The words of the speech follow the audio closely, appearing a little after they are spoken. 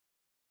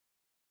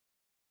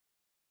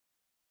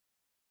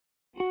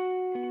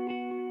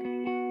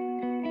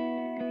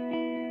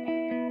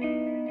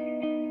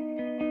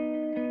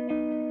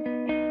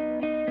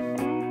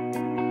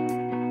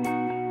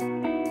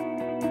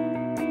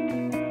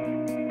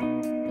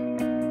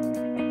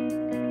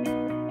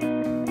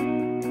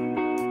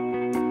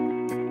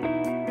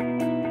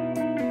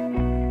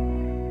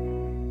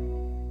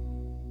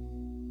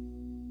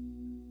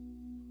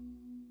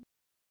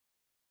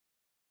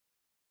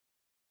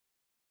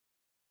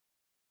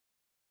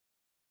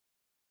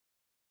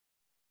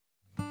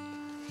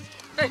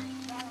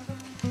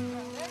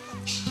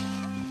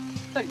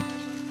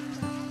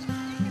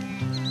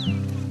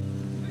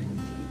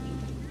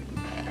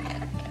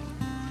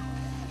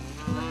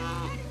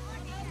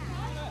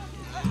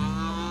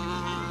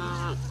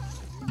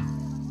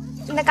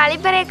இந்த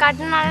கழிப்பறையை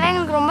கட்டினால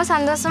எங்களுக்கு ரொம்ப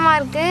சந்தோஷமாக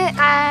இருக்குது.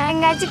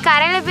 எங்கேயாச்சும்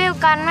கரையில் போய்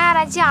உட்கார்னா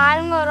யாராச்சும்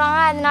ஆளுங்க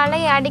வருவாங்க, அதனால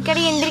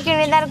அடிக்கடி எந்திரிக்க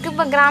வேண்டியதாக இருக்குது.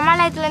 இப்போ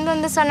கிராமாலயத்துலேருந்து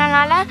வந்து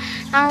சொன்னனால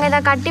நாங்கள்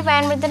இதை கட்டி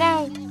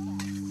பயன்படுத்துகிறோம்.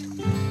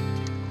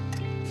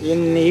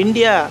 In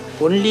India,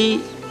 only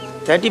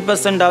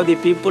 30% of the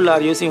people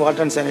are using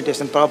water and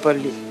sanitation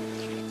properly.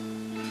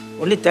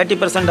 Only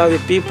 30% of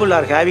the people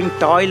are having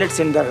toilets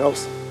in their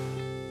house.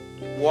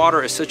 Water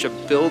is such a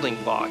building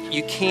block.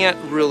 You can't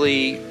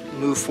really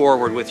move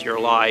forward with your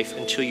life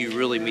until you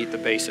really meet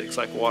the basics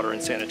like water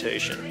and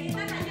sanitation.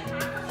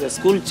 The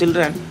school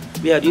children,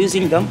 we are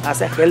using them as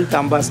a health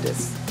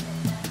ambassadors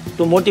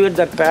to motivate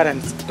their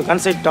parents to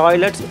construct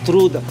toilets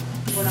through them.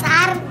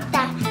 Sir,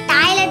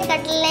 toilet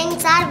கட்டலைங்க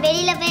sir,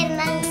 வெளியில போய்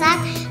இருந்தாங்க sir,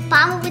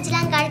 பாம்பு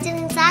பூச்சிலாம்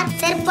கடிச்சிருங்க sir,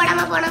 செருப்பு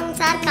போடாம போனாங்க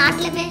sir,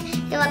 காட்டில் போய்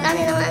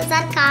உட்காந்து இருந்தாங்க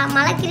சார்,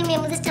 மலை கிருமியை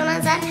முதிச்சிட்டோம்னா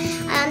சார்,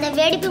 அந்த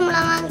வெடிப்பு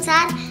மூலமாங்க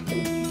சார்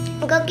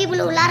கொக்கி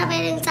புல் உள்ளார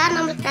போயிருங்க சார்,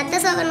 நம்மளுக்கு ரத்த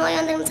சோகை நோய்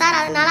வந்துருங்க சார்.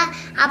 அதனால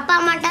அப்பா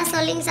அம்மாட்ட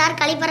சொல்லிங்க சார்,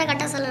 கழிப்பறை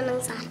கட்ட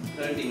சொல்லணுங்க sir.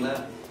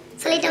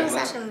 சொல்லிட்டோங்க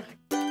sir.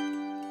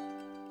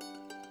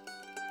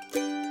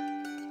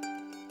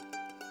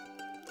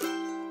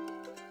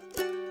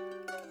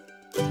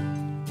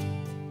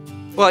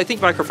 Well, I think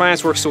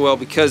microfinance works so well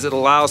because it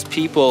allows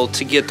people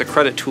to get the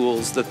credit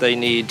tools that they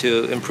need to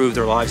improve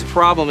their lives. The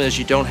problem is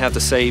you don't have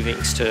the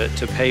savings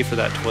to pay for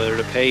that toilet or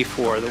to pay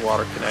for the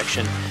water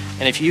connection.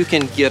 And if you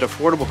can get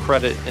affordable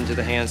credit into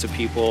the hands of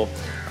people,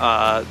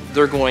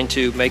 they're going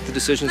to make the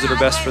decisions that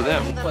are best for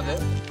them.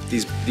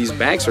 These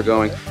banks are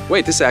going,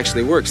 wait, this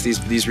actually works.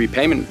 These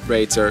repayment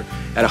rates are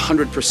at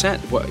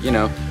 100%. Well, you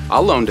know,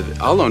 I'll loan to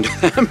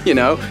them. You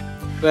know.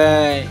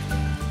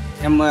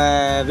 நம்ம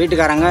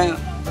வீட்டுக்காரங்க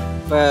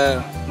இப்போ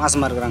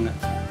மாசமாக இருக்கிறாங்க.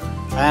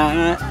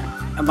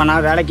 இப்போ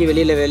நான் வேலைக்கு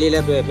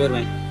வெளியில்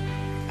போயிடுவேன்.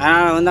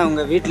 அதனால் வந்து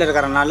அவங்க வீட்டில்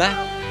இருக்கிறனால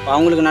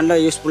அவங்களுக்கு நல்ல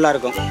யூஸ்ஃபுல்லாக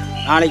இருக்கும்.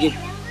 நாளைக்கு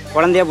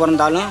குழந்தைய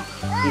பிறந்தாலும்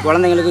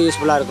குழந்தைங்களுக்கு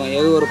யூஸ்ஃபுல்லாக இருக்கும்.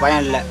 எதுவும் ஒரு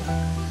பயம் இல்லை.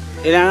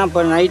 இல்லைன்னா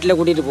இப்போ நைட்டில்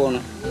கூட்டிகிட்டு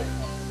போகணும்.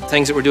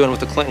 Things that we're doing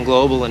with the Clinton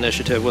Global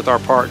Initiative, with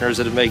our partners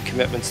that have made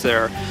commitments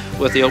there,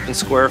 with the Open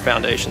Square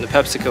Foundation, the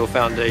PepsiCo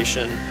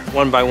Foundation,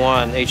 One by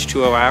One,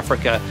 H2O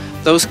Africa,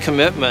 those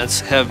commitments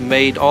have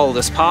made all of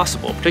this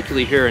possible,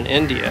 particularly here in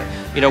India.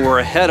 You know,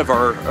 we're ahead of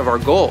our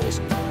goals.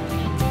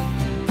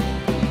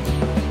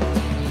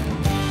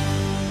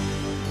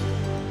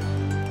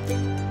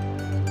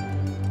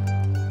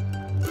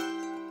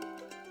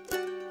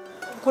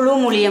 குழு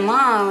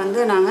மூலியமாக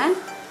வந்து நாங்கள்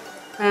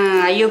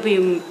IOB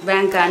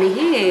bank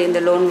அணுகி இந்த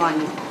loan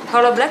வாங்கி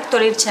hollow black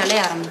தொழிற்சாலை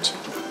ஆரம்பித்தோம்.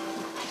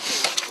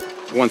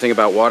 One thing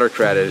about water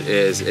credit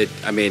is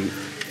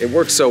it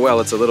works so well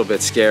it's a little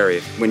bit scary.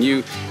 When you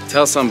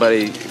tell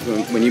somebody,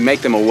 when you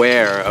make them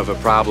aware of a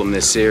problem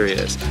this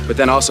serious, but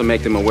then also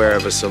make them aware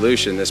of a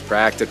solution this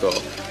practical,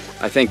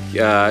 I think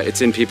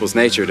it's in people's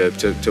nature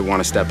to want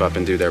to step up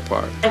and do their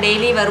part.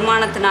 Daily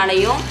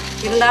வருமானத்தினாலையும்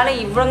இருந்தாலும்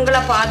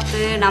இவங்களை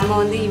பார்த்து நம்ம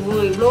வந்து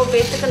இவ்வளோ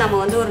பேர்த்துக்கு நம்ம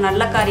வந்து ஒரு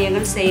நல்ல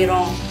காரியங்கள்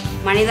செய்கிறோம்.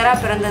 மனிதராக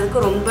பிறந்ததுக்கு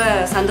ரொம்ப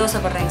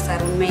சந்தோஷப்படுறேங்க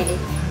சார். உண்மையிலே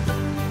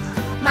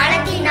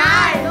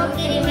மனத்தினால்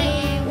நோக்கிரிமை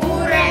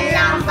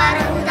ஊரெல்லாம்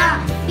பரவுதான்,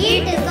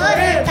 வீட்டுக்கு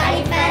ஒரு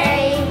கழிப்பறை